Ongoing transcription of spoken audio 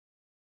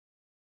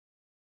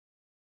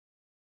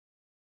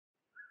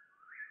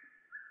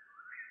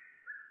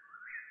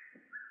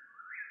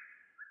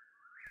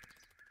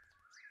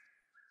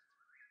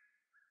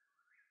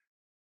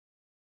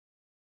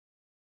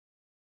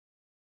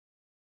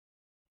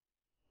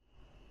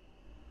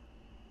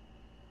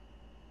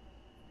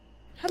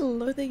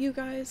Hello there you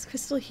guys,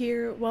 Crystal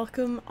here.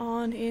 Welcome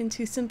on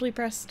into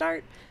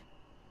SimplyPressStart.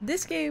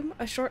 This game,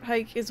 A Short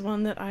Hike, is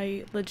one that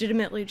I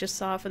legitimately just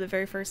saw for the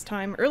very first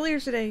time earlier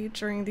today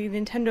during the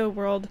Nintendo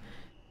World,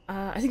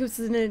 I think it was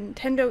the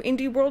Nintendo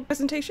Indie World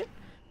presentation.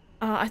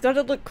 I thought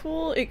it looked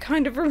cool. It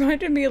kind of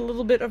reminded me a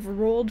little bit of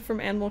Rolled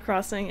from Animal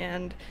Crossing,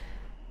 and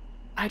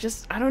I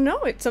don't know,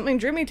 something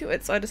drew me to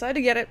it, so I decided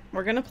to get it.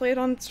 We're gonna play it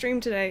on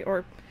stream today,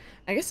 or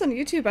I guess on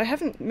YouTube. I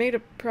haven't made a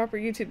proper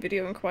YouTube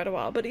video in quite a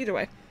while, but either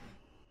way.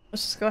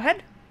 Let's just go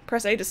ahead,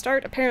 press A to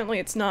start. Apparently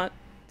it's not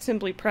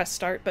simply press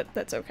start, but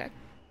that's okay.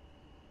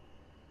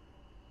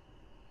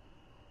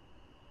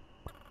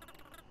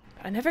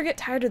 I never get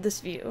tired of this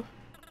view.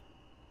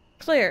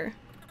 Claire,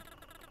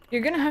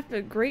 you're gonna have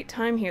a great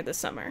time here this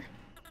summer.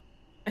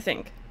 I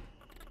think.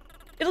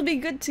 It'll be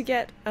good to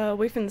get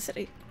away from the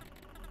city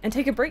and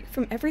take a break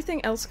from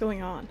everything else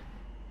going on.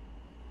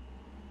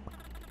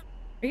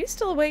 Are you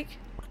still awake?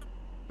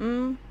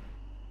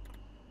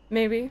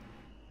 Maybe.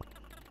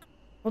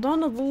 Hold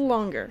on a little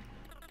longer.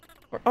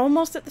 We're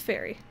almost at the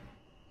ferry.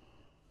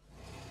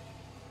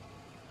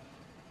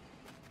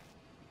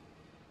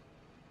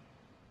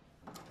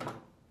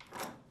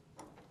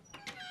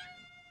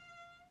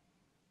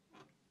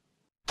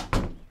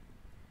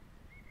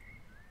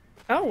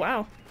 Oh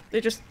wow,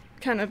 they just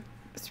kind of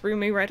threw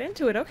me right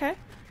into it, okay.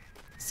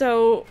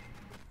 So,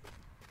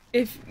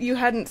 if you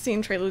hadn't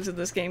seen trailers of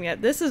this game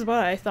yet, this is what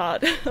I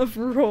thought of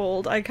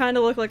Rolled. I kind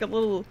of look like a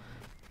little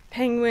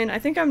penguin. I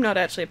think I'm not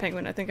actually a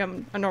penguin, I think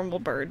I'm a normal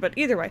bird, but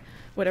either way,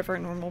 whatever a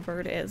normal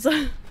bird is.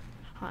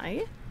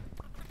 Hi.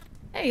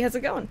 Hey, how's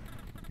it going?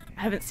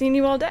 I haven't seen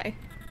you all day.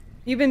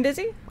 You been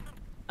busy?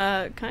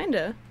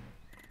 Kinda.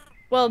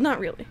 Well, not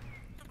really.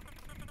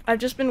 I've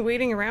just been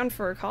waiting around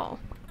for a call.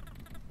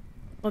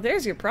 Well,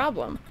 there's your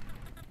problem.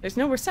 There's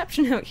no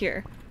reception out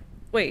here.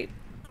 Wait,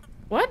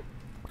 what?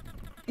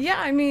 Yeah,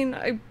 I mean,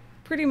 I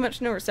pretty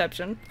much no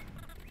reception.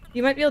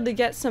 You might be able to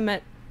get some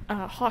at,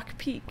 Hawk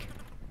Peak.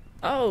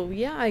 Oh,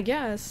 yeah, I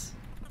guess.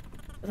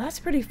 Well, that's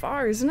pretty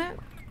far, isn't it?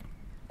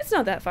 It's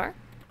not that far.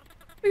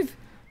 We've,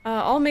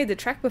 all made the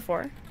trek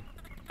before.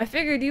 I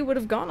figured you would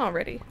have gone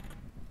already.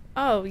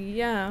 Oh,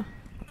 yeah.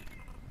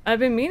 I've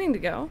been meaning to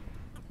go,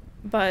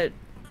 but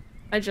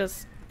I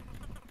just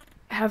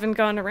haven't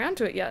gone around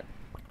to it yet.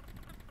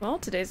 Well,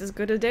 today's as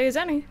good a day as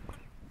any.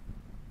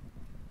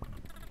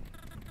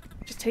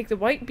 Just take the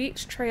White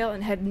Beach Trail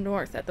and head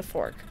north at the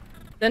fork.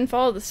 Then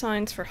follow the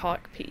signs for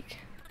Hawk Peak.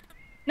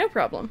 No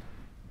problem.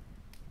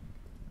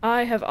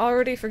 I have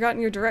already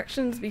forgotten your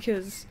directions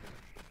because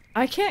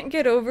I can't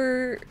get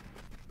over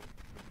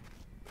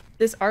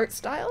this art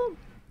style.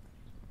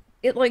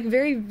 It, like,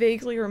 very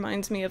vaguely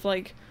reminds me of,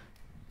 like,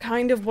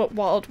 kind of what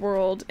Wild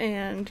World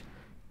and,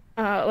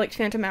 like,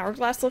 Phantom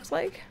Hourglass looks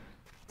like.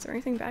 Is there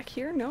anything back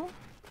here? No?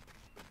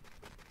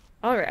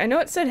 Alright, I know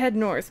it said head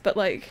north, but,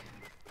 like...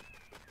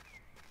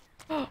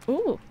 Oh,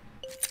 ooh!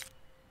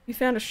 You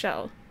found a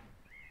shell.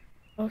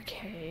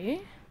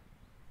 Okay.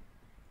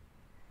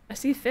 I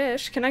see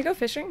fish. Can I go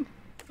fishing?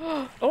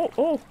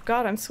 Oh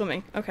god, I'm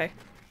swimming. Okay.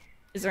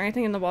 Is there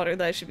anything in the water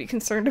that I should be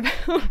concerned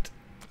about?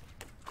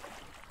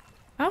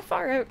 How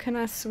far out can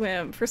I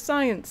swim? For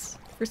science.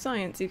 For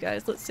science, you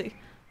guys. Let's see.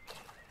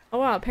 Oh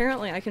wow,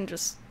 apparently I can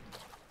just...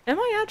 Am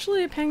I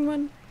actually a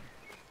penguin?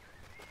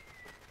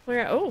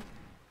 Where? Oh!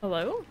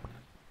 Hello?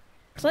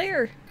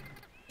 Claire!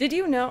 Did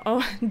you know?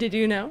 Oh, did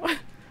you know?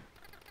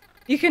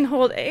 You can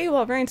hold A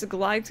while trying to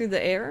glide through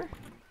the air?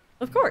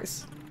 Of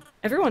course.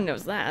 Everyone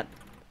knows that.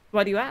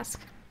 Why do you ask?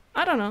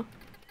 I don't know.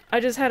 I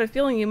just had a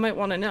feeling you might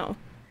want to know.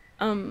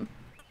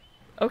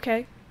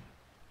 Okay.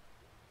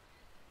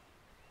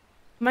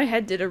 My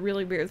head did a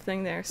really weird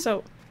thing there,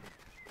 so...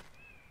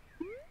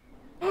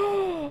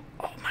 Oh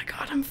my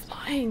god, I'm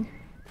flying!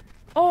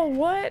 Oh,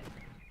 what?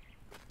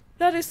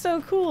 That is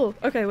so cool!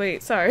 Okay,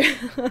 wait, sorry.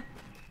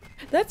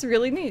 That's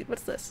really neat.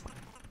 What's this?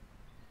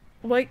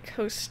 White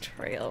Coast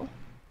Trail.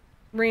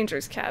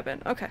 Ranger's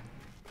Cabin. Okay.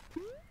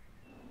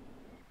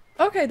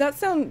 Okay,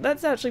 that's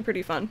actually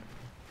pretty fun.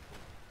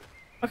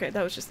 Okay,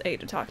 that was just A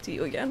to talk to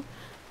you again.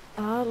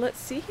 Let's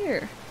see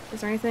here.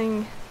 Is there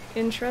anything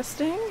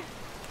interesting?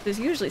 There's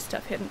usually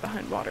stuff hidden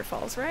behind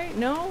waterfalls, right?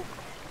 No?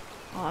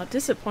 Aw,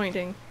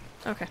 disappointing.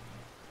 Okay.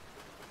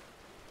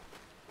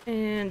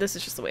 And this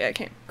is just the way I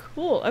came.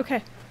 Cool,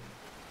 okay.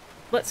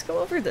 Let's go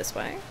over this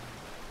way.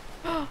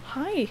 Oh,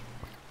 hi!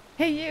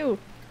 Hey you!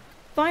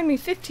 Find me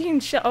 15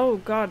 shell- oh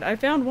god, I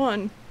found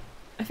one.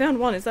 I found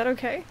one, is that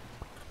okay?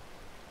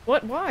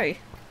 What? Why?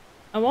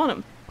 I want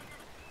them.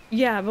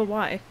 Yeah, but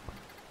why?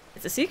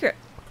 It's a secret.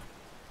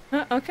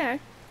 Okay.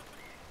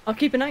 I'll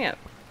keep an eye out.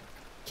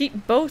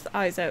 Keep both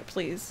eyes out,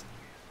 please.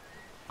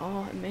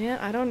 Oh man,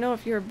 I don't know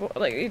if you're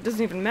like, it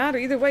doesn't even matter.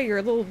 Either way, you're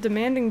a little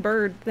demanding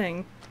bird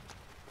thing.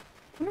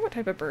 I wonder what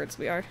type of birds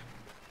we are.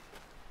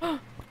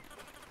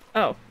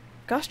 Oh.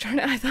 Gosh darn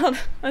it, I thought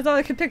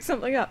I could pick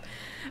something up.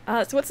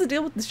 So what's the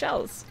deal with the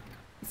shells?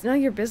 It's none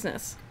of your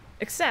business.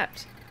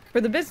 Except for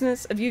the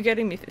business of you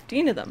getting me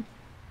 15 of them.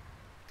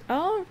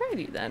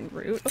 Alrighty then,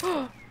 Root.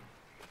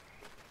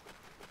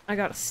 I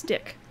got a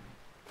stick.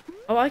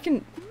 Oh, I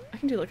can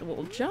do like a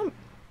little jump.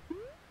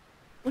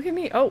 Look at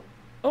me. Oh,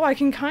 I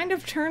can kind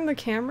of turn the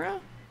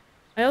camera.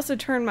 I also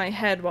turn my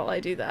head while I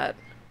do that.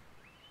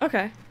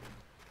 Okay.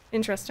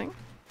 Interesting.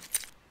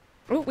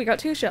 Oh, we got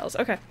 2 shells.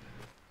 Okay.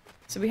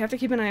 So we have to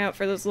keep an eye out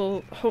for those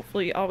little,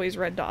 hopefully always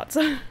red dots.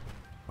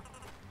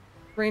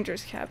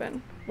 Ranger's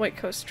cabin. White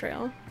Coast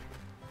Trail.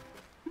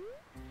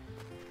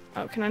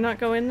 Oh, can I not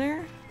go in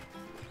there?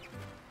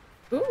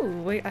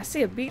 Ooh, wait, I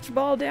see a beach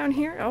ball down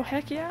here. Oh,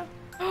 heck yeah.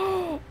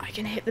 Oh, I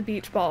can hit the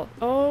beach ball.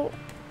 Oh.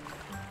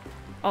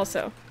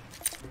 Also,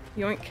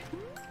 yoink.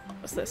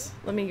 What's this?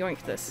 Let me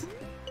yoink this.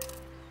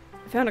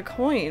 I found a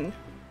coin.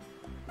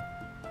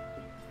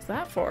 What's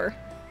that for?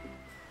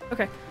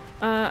 Okay.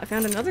 I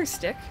found another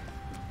stick.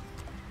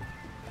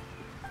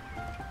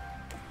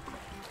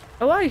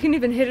 Oh wow, you can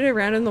even hit it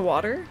around in the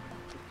water?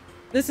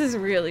 This is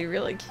really,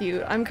 really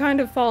cute. I'm kind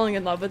of falling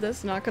in love with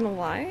this, not gonna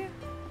lie.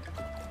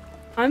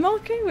 I'm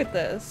okay with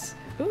this.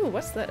 Ooh,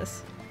 what's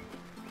this?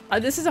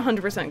 This is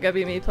 100% gonna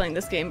be me playing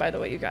this game, by the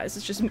way, you guys.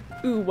 It's just,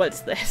 ooh, what's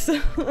this?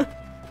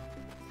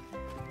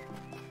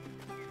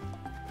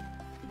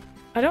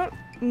 I don't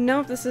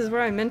know if this is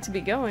where I'm meant to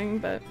be going,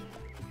 but...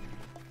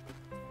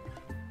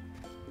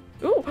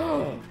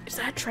 Ooh! Is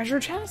that a treasure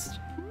chest?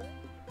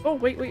 Oh,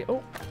 wait,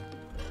 oh.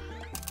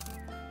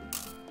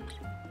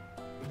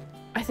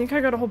 I think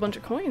I got a whole bunch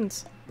of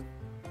coins.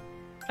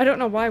 I don't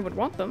know why I would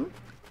want them.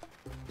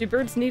 Do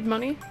birds need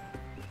money?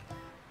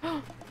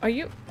 Are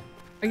you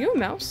a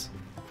mouse?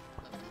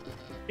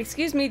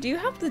 Excuse me, do you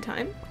have the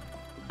time?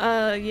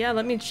 Yeah,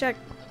 let me check.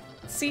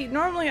 See,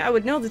 normally I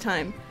would know the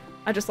time.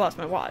 I just lost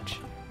my watch.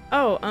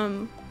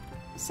 Oh,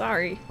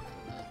 sorry.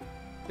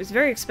 It was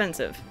very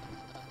expensive.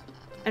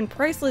 And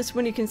priceless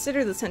when you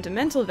consider the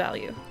sentimental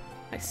value.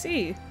 I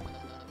see.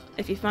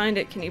 If you find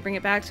it, can you bring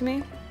it back to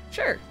me?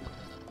 Sure.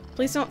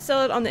 Please don't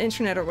sell it on the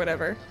internet or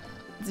whatever.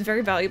 It's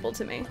very valuable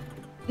to me.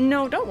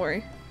 No, don't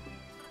worry.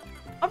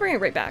 I'll bring it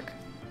right back.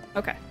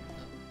 Okay.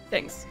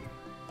 Thanks.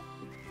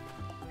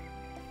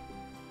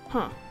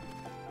 Huh.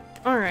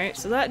 Alright,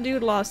 so that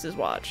dude lost his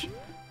watch.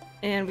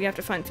 And we have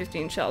to find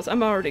 15 shells.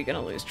 I'm already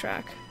gonna lose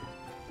track.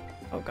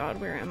 Oh god,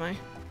 where am I?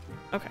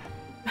 Okay.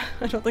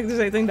 I don't think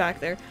there's anything back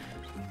there.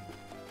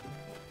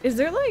 Is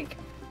there like...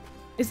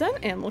 Is that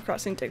an Animal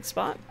Crossing dig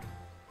spot?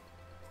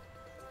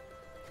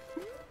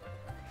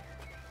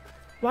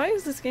 Why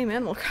is this game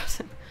Animal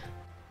Crossing?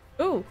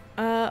 Ooh,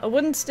 a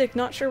wooden stick.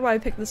 Not sure why I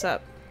picked this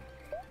up.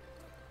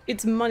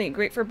 It's money,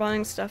 great for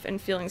buying stuff and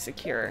feeling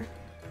secure.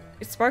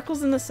 It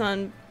sparkles in the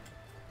sun,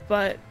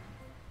 but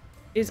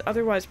is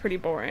otherwise pretty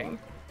boring.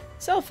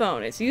 Cell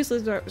phone. It's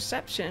useless without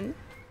reception.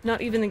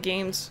 Not even the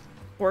games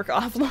work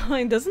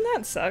offline. Doesn't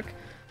that suck?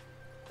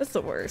 That's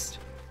the worst.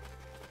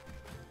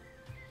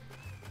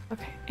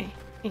 Okay,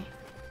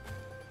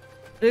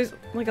 There's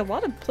like a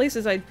lot of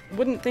places I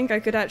wouldn't think I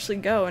could actually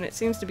go, and it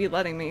seems to be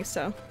letting me,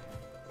 so.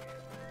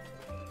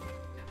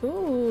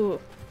 Ooh.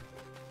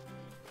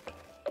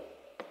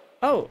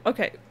 Oh,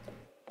 okay.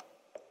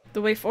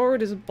 The way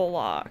forward is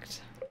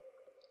blocked.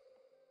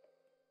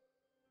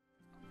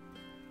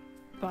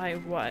 By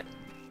what?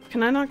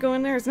 Can I not go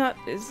in there? Is that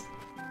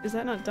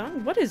not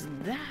done? What is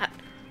that?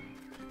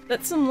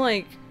 That's some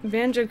like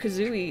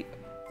Banjo-Kazooie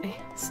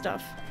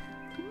stuff.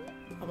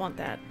 I want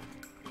that.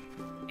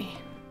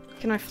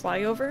 Can I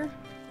fly over?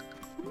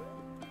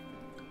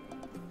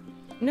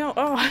 No,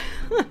 oh!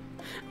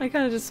 I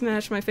kind of just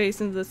smashed my face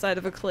into the side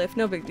of a cliff,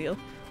 no big deal.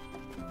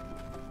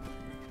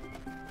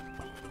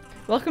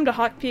 Welcome to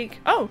Hawk Peak.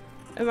 Oh!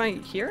 Am I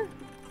here?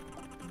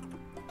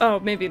 Oh,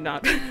 maybe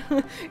not.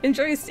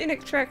 Enjoy a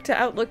scenic trek to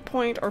Outlook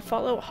Point or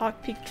follow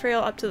Hawk Peak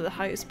Trail up to the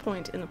highest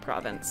point in the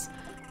province.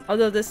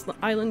 Although this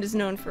island is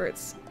known for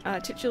its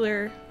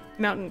titular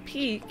mountain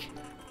peak,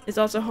 is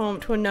also home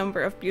to a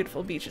number of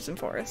beautiful beaches and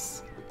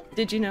forests.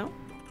 Did you know?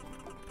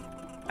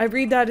 I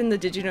read that in the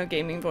Did You Know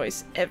Gaming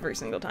voice every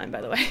single time, by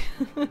the way.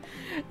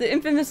 The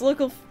infamous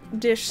local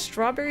dish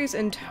Strawberries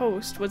and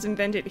Toast was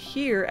invented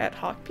here at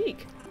Hawk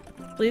Peak.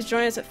 Please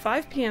join us at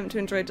 5 p.m. to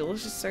enjoy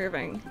delicious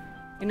serving.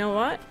 You know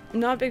what?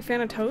 I'm not a big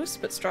fan of toast,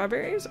 but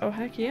strawberries? Oh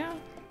heck yeah.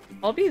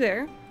 I'll be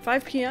there.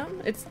 5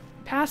 p.m.? It's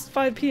past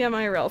 5 p.m.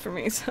 IRL for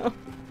me, so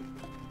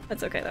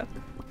that's okay though.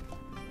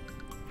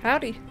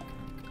 Howdy.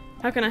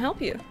 How can I help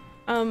you?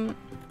 I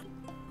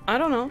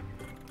don't know.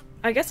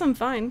 I guess I'm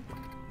fine.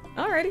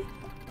 Alrighty.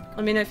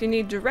 Let me know if you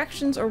need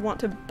directions or want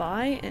to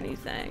buy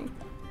anything.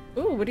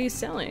 Ooh, what are you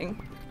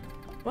selling?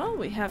 Well,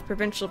 we have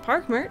provincial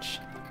park merch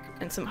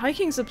and some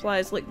hiking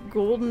supplies like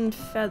golden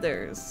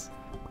feathers.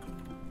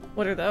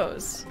 What are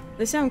those?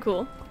 They sound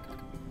cool.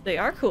 They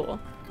are cool.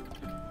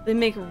 They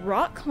make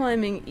rock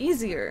climbing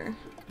easier.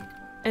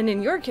 And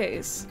in your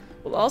case,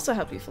 will also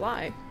help you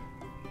fly.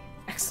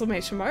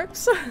 Exclamation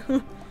marks.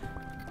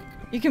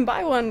 You can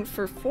buy one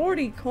for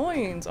 40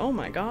 coins. Oh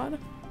my god.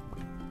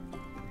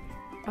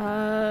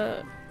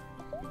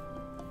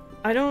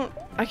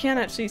 I can't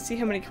actually see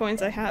how many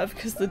coins I have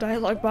because the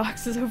dialogue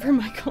box is over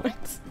my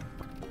coins.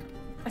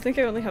 I think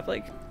I only have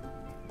like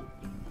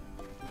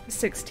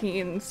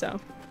 16, so.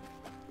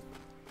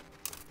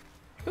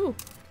 Ooh.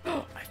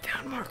 Oh, I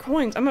found more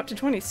coins. I'm up to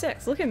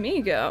 26. Look at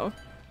me go.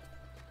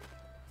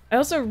 I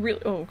also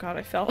really- oh god,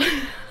 I fell.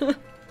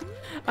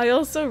 I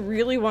also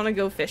really want to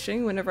go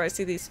fishing whenever I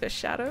see these fish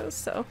shadows,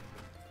 so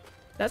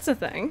that's a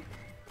thing.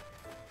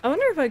 I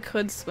wonder if I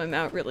could swim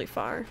out really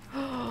far.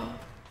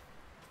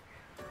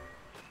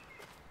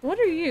 What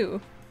are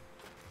you?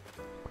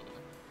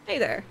 Hey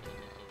there.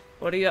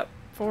 What are you up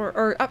for,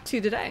 or up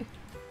to today?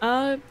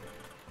 I'm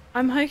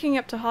hiking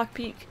up to Hawk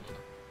Peak.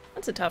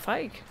 That's a tough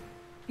hike.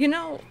 You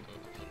know,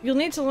 you'll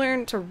need to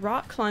learn to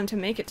rock climb to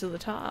make it to the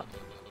top.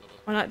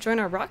 Why not join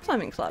our rock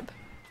climbing club?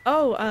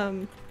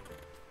 Oh,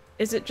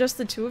 is it just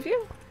the two of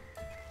you?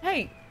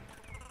 Hey!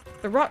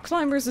 The Rock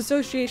Climbers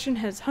Association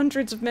has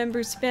hundreds of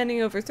members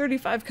spanning over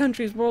 35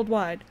 countries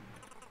worldwide.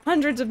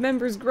 Hundreds of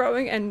members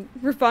growing and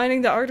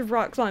refining the art of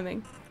rock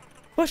climbing.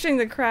 Pushing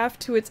the craft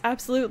to its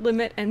absolute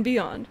limit and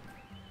beyond.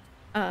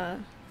 I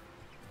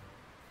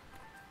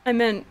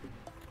meant,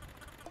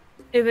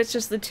 if it's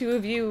just the two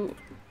of you,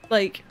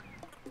 like,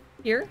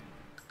 here?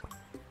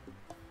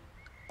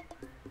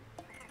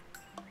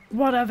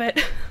 What of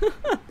it?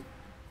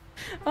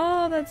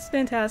 Oh, that's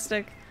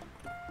fantastic.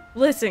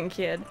 Listen,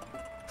 kid.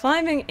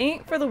 Climbing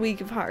ain't for the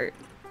weak of heart.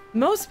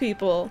 Most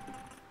people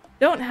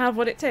don't have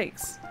what it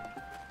takes.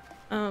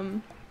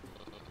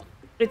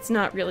 It's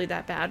not really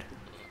that bad.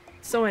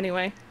 So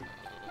anyway,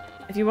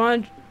 if you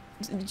want,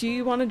 do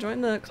you want to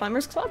join the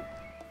Climbers Club?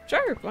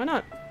 Sure, why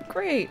not?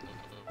 Great.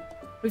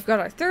 We've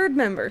got our third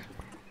member.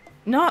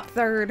 Not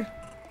third.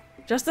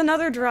 Just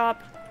another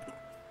drop.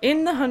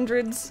 In the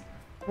hundreds.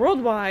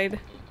 Worldwide.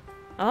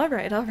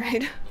 Alright,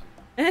 alright.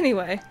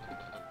 Anyway.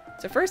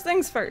 So first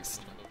things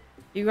first.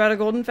 You got a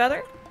golden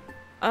feather?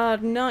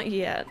 Not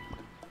yet.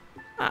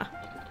 Ah.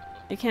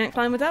 You can't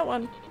climb with that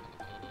one.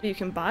 But you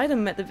can buy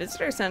them at the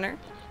visitor center.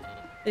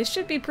 They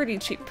should be pretty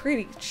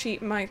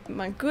cheap, my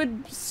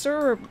good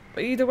sir.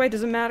 Either way,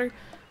 doesn't matter.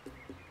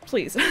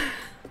 Please.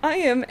 I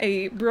am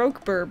a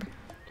broke burb.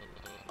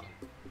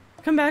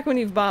 Come back when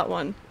you've bought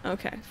one.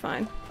 Okay,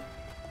 fine.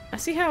 I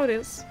see how it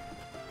is.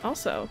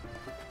 Also.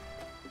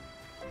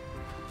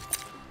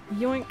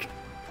 Yoink.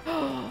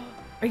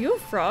 Are you a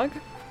frog?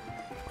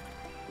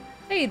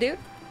 Hey, dude.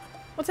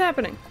 What's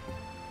happening?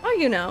 Oh,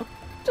 you know.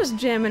 Just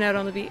jamming out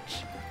on the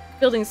beach.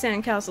 Building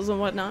sandcastles and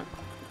whatnot.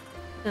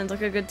 Sounds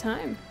like a good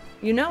time.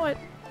 You know it.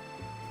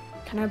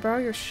 Can I borrow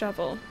your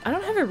shovel? I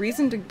don't have a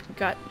reason to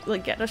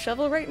get a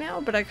shovel right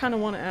now, but I kind of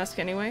want to ask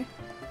anyway.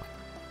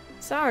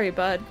 Sorry,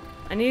 bud.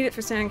 I need it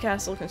for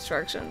sandcastle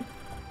construction.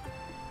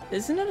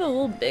 Isn't it a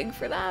little big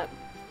for that?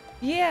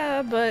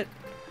 Yeah, but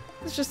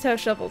that's just how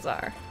shovels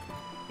are.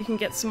 You can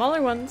get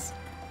smaller ones.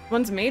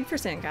 Ones made for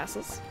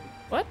sandcastles.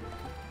 What?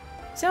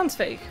 Sounds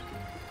fake.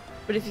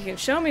 But if you can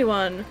show me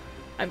one,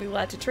 I'd be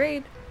glad to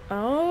trade.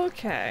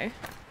 Okay.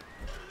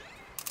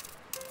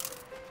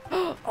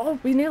 Oh,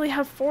 we nearly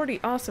have 40.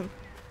 Awesome.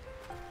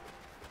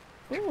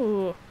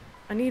 Ooh,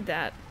 I need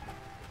that.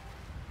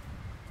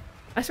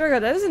 I swear to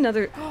God, that is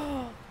another...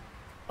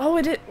 Oh,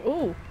 it is...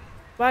 Oh,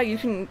 wow, you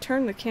can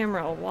turn the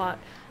camera a lot.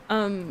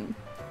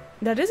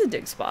 That is a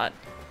dig spot.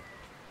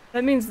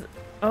 That means...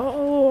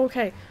 Oh,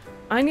 okay.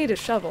 I need a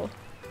shovel.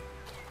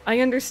 I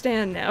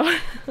understand now.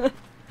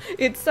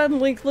 It's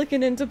suddenly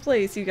clicking into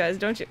place, you guys.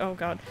 Don't you... Oh,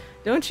 God.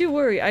 Don't you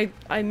worry.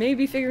 I may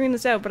be figuring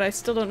this out, but I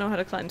still don't know how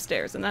to climb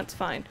stairs, and that's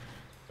fine.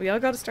 We all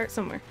gotta start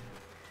somewhere.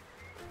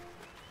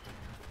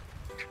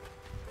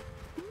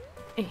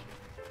 Hey.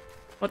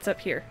 What's up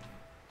here?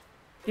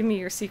 Give me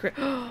your secret.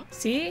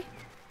 See?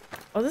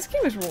 Oh, this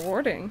game is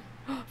rewarding.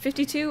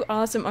 52?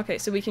 Awesome. Okay,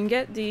 so we can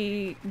get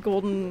the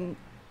golden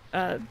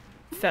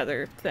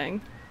feather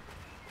thing.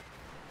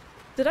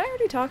 Did I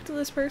already talk to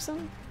this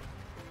person?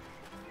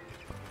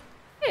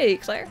 Hey,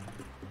 Claire.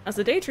 How's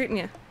the day treating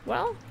you?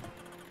 Well,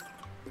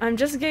 I'm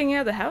just getting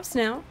out of the house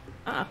now.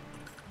 Ah.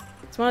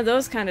 It's one of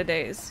those kind of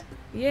days.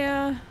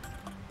 Yeah.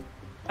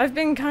 I've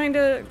been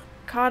kinda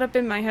caught up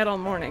in my head all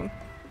morning.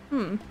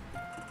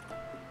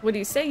 Would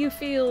you say you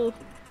feel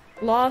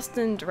lost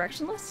and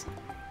directionless?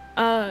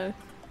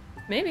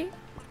 Maybe.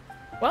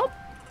 Well,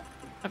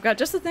 I've got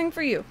just the thing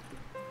for you.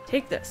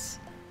 Take this.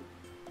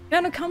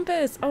 Found a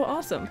compass! Oh,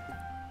 awesome.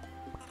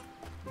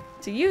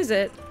 To use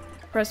it,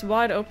 press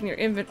Y to open your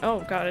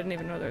oh god, I didn't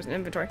even know there was an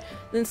inventory.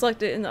 Then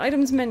select it in the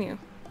items menu.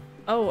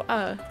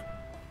 Oh,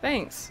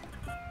 thanks.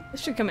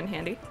 This should come in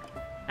handy.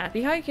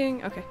 Happy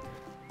hiking! Okay.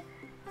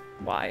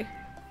 Why?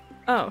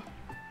 Oh.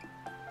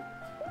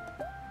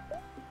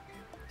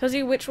 Tells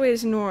you which way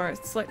is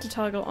north. Select to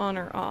toggle on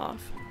or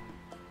off.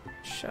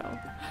 Show.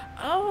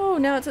 Oh,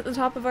 now it's at the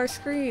top of our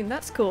screen.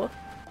 That's cool.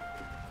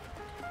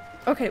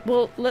 Okay,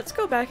 well, let's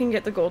go back and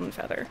get the golden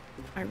feather.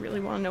 I really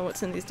want to know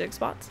what's in these dig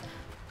spots.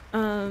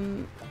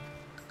 And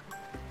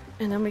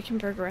then we can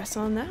progress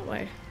on that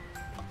way.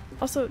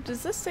 Also,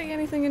 does this say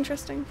anything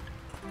interesting?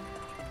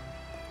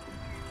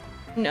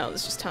 No,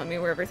 it's just telling me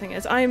where everything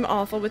is. I'm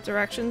awful with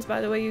directions, by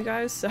the way, you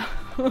guys, so...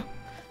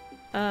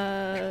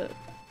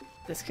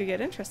 this could get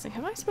interesting.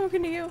 Have I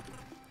spoken to you?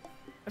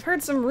 I've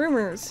heard some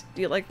rumors.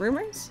 Do you like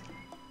rumors?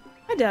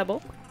 I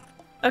dabble.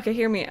 Okay,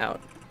 hear me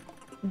out.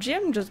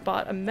 Jim just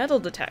bought a metal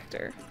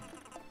detector.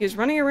 He was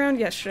running around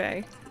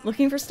yesterday,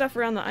 looking for stuff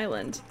around the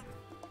island.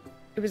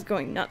 It was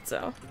going nuts,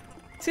 though.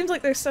 Seems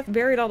like there's stuff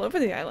buried all over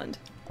the island.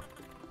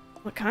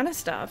 What kind of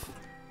stuff?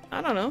 I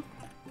don't know.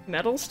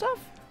 Metal stuff?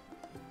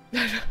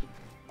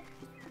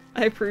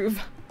 I approve.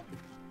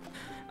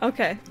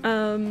 Okay,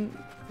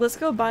 let's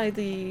go buy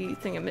the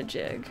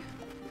thingamajig.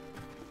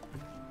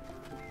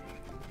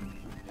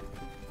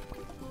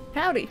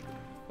 Howdy.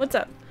 What's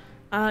up?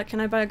 Can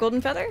I buy a golden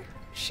feather?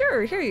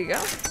 Sure, here you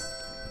go.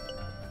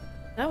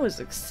 That was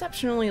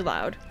exceptionally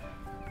loud.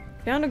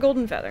 Found a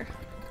golden feather.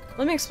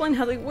 Let me explain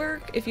how they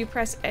work. If you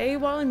press A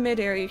while in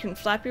midair, you can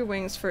flap your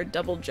wings for a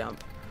double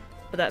jump.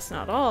 But that's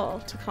not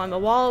all. To climb a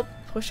wall,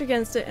 push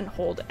against it and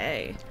hold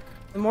A.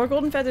 The more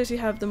golden feathers you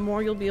have, the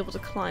more you'll be able to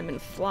climb and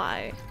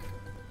fly.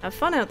 Have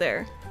fun out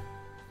there.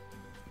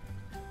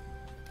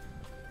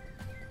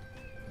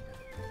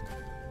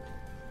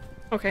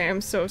 Okay, I'm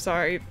so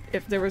sorry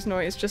if there was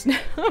noise just now.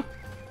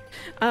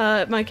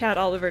 My cat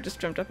Oliver just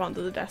jumped up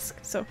onto the desk,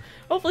 so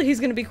hopefully he's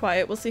gonna be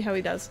quiet. We'll see how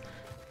he does.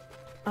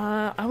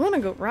 I want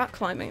to go rock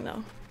climbing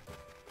though.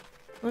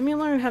 Let me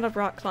learn how to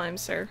rock climb,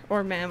 sir.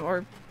 Or ma'am,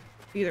 or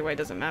either way,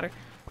 doesn't matter.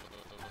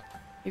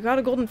 You got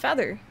a golden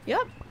feather.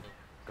 Yep.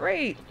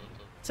 Great.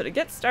 So to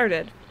get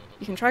started,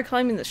 you can try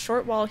climbing the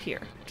short wall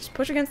here. Just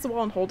push against the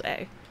wall and hold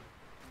A.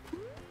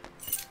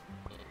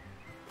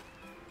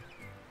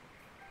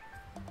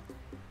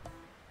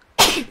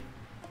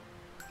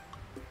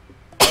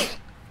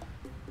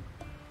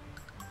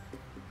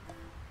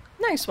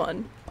 Nice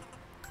one.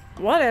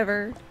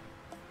 Whatever.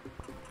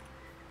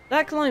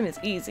 That climb is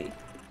easy.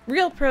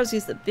 Real pros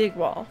use the big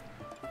wall.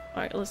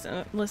 Alright,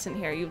 listen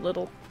here, you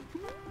little...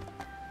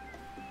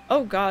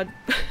 Oh god.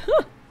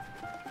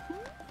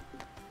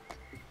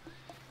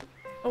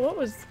 Oh, what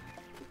was...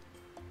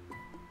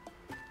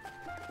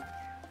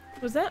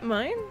 Was that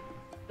mine?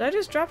 Did I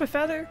just drop a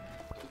feather?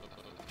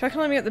 Try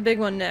climbing up the big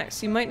one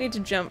next. You might need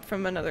to jump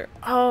from another...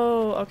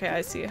 Oh, okay,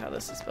 I see how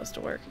this is supposed to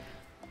work.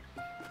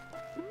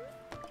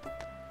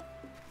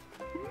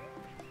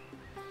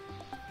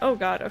 Oh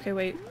god, okay,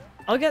 wait.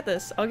 I'll get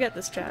this,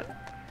 chat.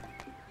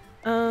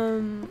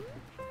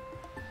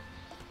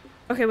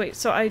 Okay, wait,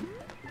 so I...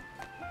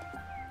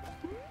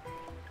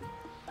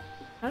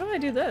 How do I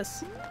do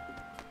this?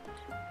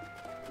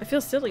 I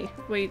feel silly.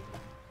 Wait.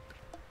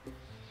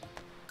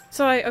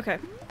 So okay.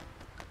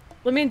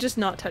 Let me just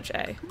not touch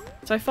A.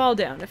 So I fall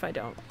down if I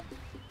don't.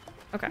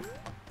 Okay.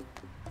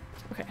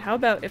 Okay, how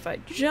about if I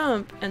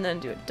jump and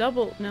then do a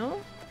double... No?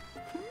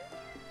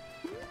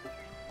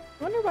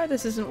 I wonder why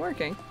this isn't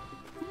working.